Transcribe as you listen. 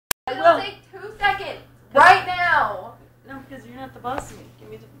at the bus and give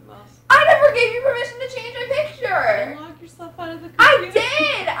me the mouse. I never gave you permission to change my picture. Log yourself out of the I computer.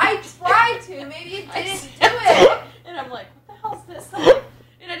 did. I tried to. Maybe it didn't do it. And I'm like, what the hell's this?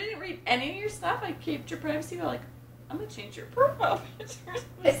 And I didn't read any of your stuff. I kept your privacy. You're like, I'm gonna change your profile picture.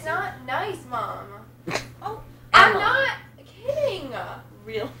 It's not nice, Mom. Oh, I'm Emma. not kidding.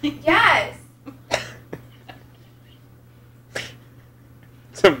 Really? Yes.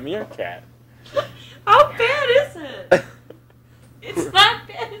 It's a meerkat. How bad is it? It's not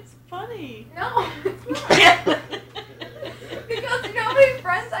bad. It's funny. No, it's not. Because you know how many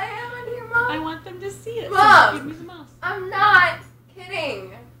friends I have on here, Mom? I want them to see it. Mom. So give me the mouse. I'm not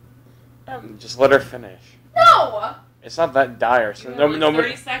kidding. Just let her finish. No. It's not that dire. So You no, have no, like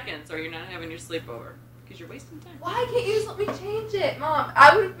 30 seconds, or you're not having your sleepover because you're wasting time. Why can't you just let me change it, Mom?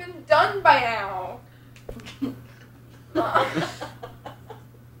 I would have been done by now. Mom.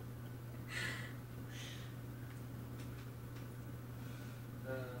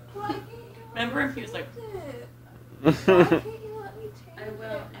 Why can't you Remember if he was like, Why can't you let me change I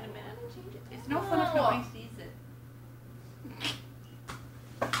will it? in a minute. Change it. It's no fun if nobody sees it.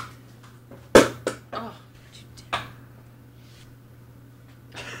 Oh,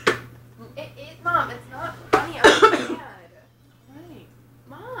 Mom, it's not funny. I'm mad. right.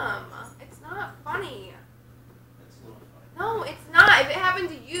 Mom, it's not funny. It's a little funny. No, it's not. If it happened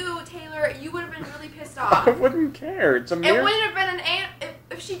to you, Taylor, you would have been really pissed off. I wouldn't care. It's a It meerkat. wouldn't have been an ant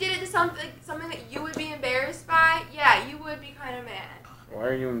if she did it to something that you would be embarrassed by. Yeah, you would be kind of mad. Why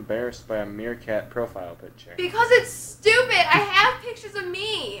are you embarrassed by a meerkat profile picture? Because it's stupid. I have pictures of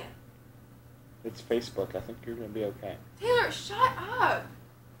me. It's Facebook. I think you're gonna be okay. Taylor, shut up.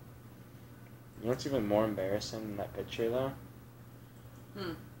 You know what's even more embarrassing than that picture, though?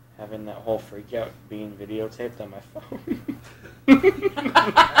 Hmm. Having that whole freak out being videotaped on my phone.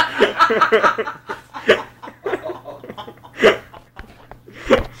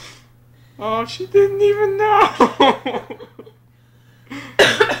 Oh, she didn't even know.